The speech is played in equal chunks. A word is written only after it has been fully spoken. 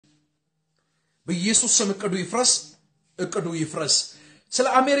በኢየሱስ ስም እቅዱ ይፍረስ ስለ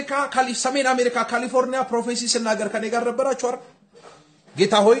አሜሪካ ሰሜን አሜሪካ ካሊፎርኒያ ፕሮፌሲ ሲናገር ከኔ ጋር ነበራችሁ አይደል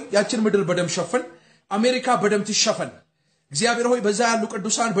ጌታ ሆይ ያችን ምድር በደም ሸፈን አሜሪካ በደም ትሸፈን እግዚአብሔር ሆይ በዛ ያሉ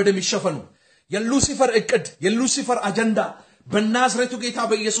ቅዱሳን በደም ይሸፈኑ የሉሲፈር እቅድ የሉሲፈር አጀንዳ በናዝሬቱ ጌታ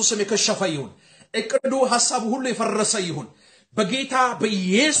በኢየሱስ ስም የከሸፈ ይሁን እቅዱ ሐሳቡ ሁሉ የፈረሰ ይሁን በጌታ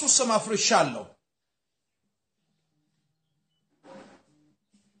በኢየሱስ ስም አፍርሻለሁ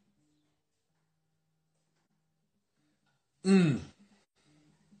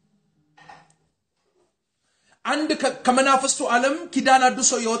አንድ ከመናፍስቱ ዓለም ኪዳን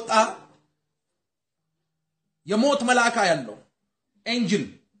አድሶ የወጣ የሞት መልአክ ያለው ኤንጅል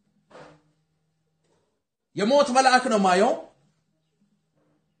የሞት መልአክ ነው ማየው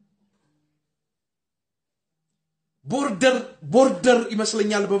ቦርደር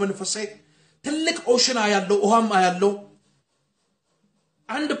ይመስለኛል በመንፈሴ ትልቅ ኦሽና ያለው ውሃም ያለው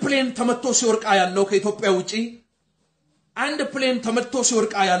አንድ ፕሌን ተመቶ ሲወርቃ ያለው ከኢትዮጵያ ውጪ አንድ ፕሌን ተመቶ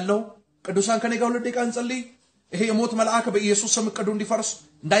ሲወርቃ ያለው ቅዱሳን ከኔ ጋር ሁለት ደቂቃ እንጸልይ ይሄ የሞት መልአክ በኢየሱስ ስም ቅዱ እንዲፈርስ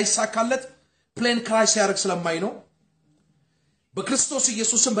እንዳይሳካለት ፕሌን ክራሽ ያርክ ስለማይ ነው በክርስቶስ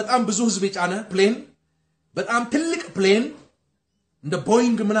ኢየሱስም በጣም ብዙ ህዝብ የጫነ ፕሌን በጣም ትልቅ ፕሌን እንደ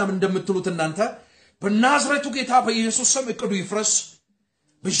ቦይንግ ምናምን እንደምትሉት እናንተ በናዝሬቱ ጌታ በኢየሱስ ስም ቅዱ ይፍረስ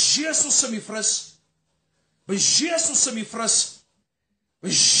በኢየሱስ ስም ይፍረስ በኢየሱስ ስም ይፍረስ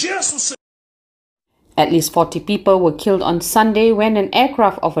በኢየሱስ At least 40 people were killed on Sunday when an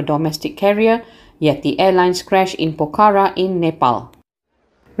aircraft of a domestic carrier, Yeti Airlines, crashed in Pokhara in Nepal.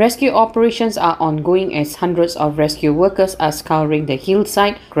 Rescue operations are ongoing as hundreds of rescue workers are scouring the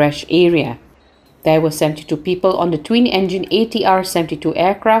hillside crash area. There were 72 people on the twin-engine ATR-72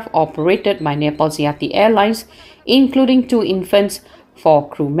 aircraft operated by Nepal's Yeti Airlines, including 2 infants, 4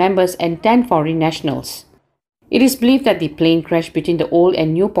 crew members and 10 foreign nationals. It is believed that the plane crashed between the old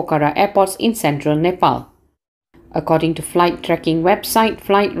and new Pokhara airports in central Nepal. According to flight tracking website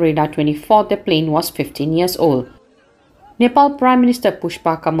Flight Radar 24, the plane was 15 years old. Nepal Prime Minister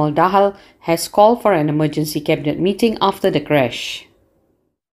Pushpa Kamal Dahal has called for an emergency cabinet meeting after the crash.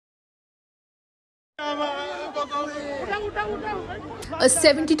 A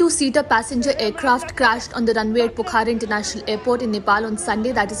 72-seater passenger aircraft crashed on the runway at Pokhara International Airport in Nepal on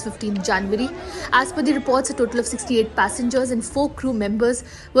Sunday, that is 15 January. As per the reports, a total of 68 passengers and 4 crew members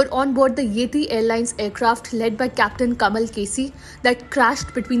were on board the Yeti Airlines aircraft led by Captain Kamal Casey that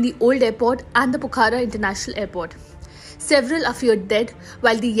crashed between the old airport and the Pokhara International Airport. Several are feared dead,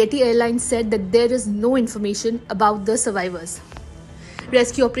 while the Yeti Airlines said that there is no information about the survivors.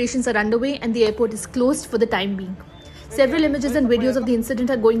 Rescue operations are underway and the airport is closed for the time being. Several images and videos of the incident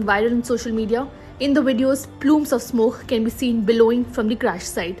are going viral on social media. In the videos, plumes of smoke can be seen billowing from the crash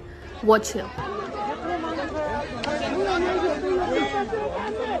site. Watch here.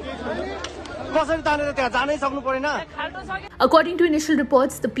 According to initial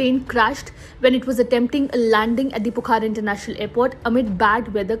reports, the plane crashed when it was attempting a landing at the Pokhara International Airport amid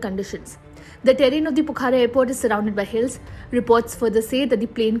bad weather conditions. The terrain of the Pokhara airport is surrounded by hills. Reports further say that the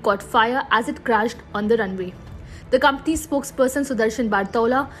plane caught fire as it crashed on the runway. The company's spokesperson Sudarshan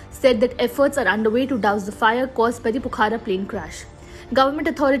Bartaula said that efforts are underway to douse the fire caused by the Pokhara plane crash. Government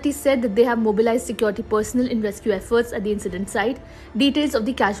authorities said that they have mobilized security personnel in rescue efforts at the incident site. Details of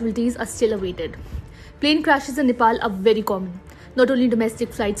the casualties are still awaited. Plane crashes in Nepal are very common. Not only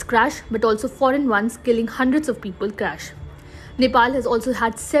domestic flights crash, but also foreign ones killing hundreds of people crash. Nepal has also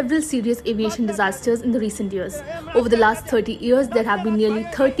had several serious aviation disasters in the recent years. Over the last 30 years, there have been nearly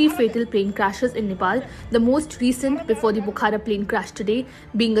 30 fatal plane crashes in Nepal, the most recent before the Pokhara plane crash today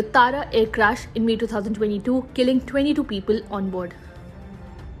being a Tara air crash in May 2022, killing 22 people on board.